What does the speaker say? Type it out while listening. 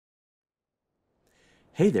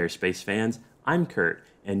Hey there, space fans. I'm Kurt,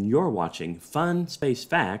 and you're watching Fun Space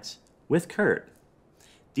Facts with Kurt.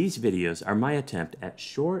 These videos are my attempt at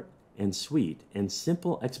short and sweet and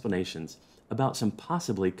simple explanations about some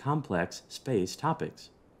possibly complex space topics.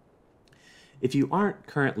 If you aren't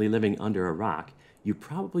currently living under a rock, you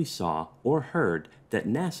probably saw or heard that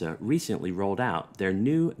NASA recently rolled out their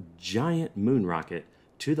new giant moon rocket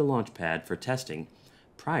to the launch pad for testing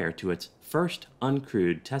prior to its first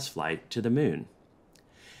uncrewed test flight to the moon.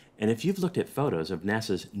 And if you've looked at photos of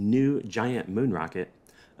NASA's new giant moon rocket,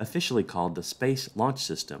 officially called the Space Launch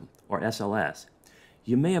System, or SLS,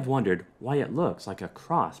 you may have wondered why it looks like a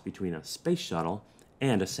cross between a space shuttle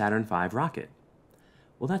and a Saturn V rocket.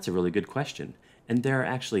 Well, that's a really good question, and there are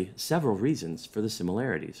actually several reasons for the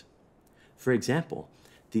similarities. For example,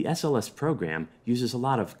 the SLS program uses a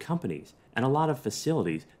lot of companies and a lot of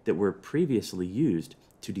facilities that were previously used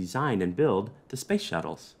to design and build the space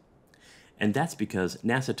shuttles. And that's because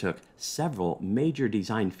NASA took several major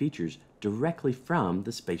design features directly from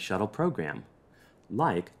the Space Shuttle program,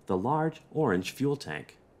 like the large orange fuel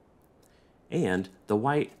tank and the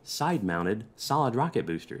white side-mounted solid rocket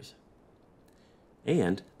boosters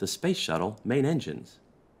and the Space Shuttle main engines.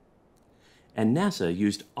 And NASA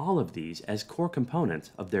used all of these as core components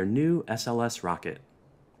of their new SLS rocket.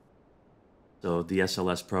 So the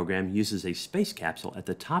SLS program uses a space capsule at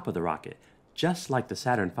the top of the rocket, just like the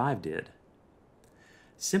Saturn V did.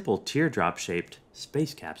 Simple teardrop-shaped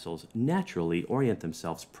space capsules naturally orient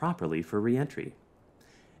themselves properly for re-entry.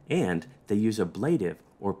 And they use ablative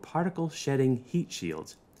or particle-shedding heat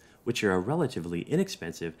shields, which are a relatively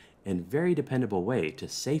inexpensive and very dependable way to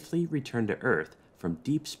safely return to Earth from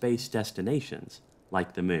deep space destinations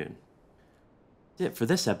like the Moon. That's it for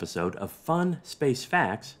this episode of Fun Space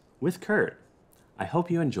Facts with Kurt. I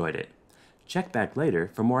hope you enjoyed it. Check back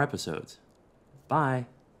later for more episodes. Bye!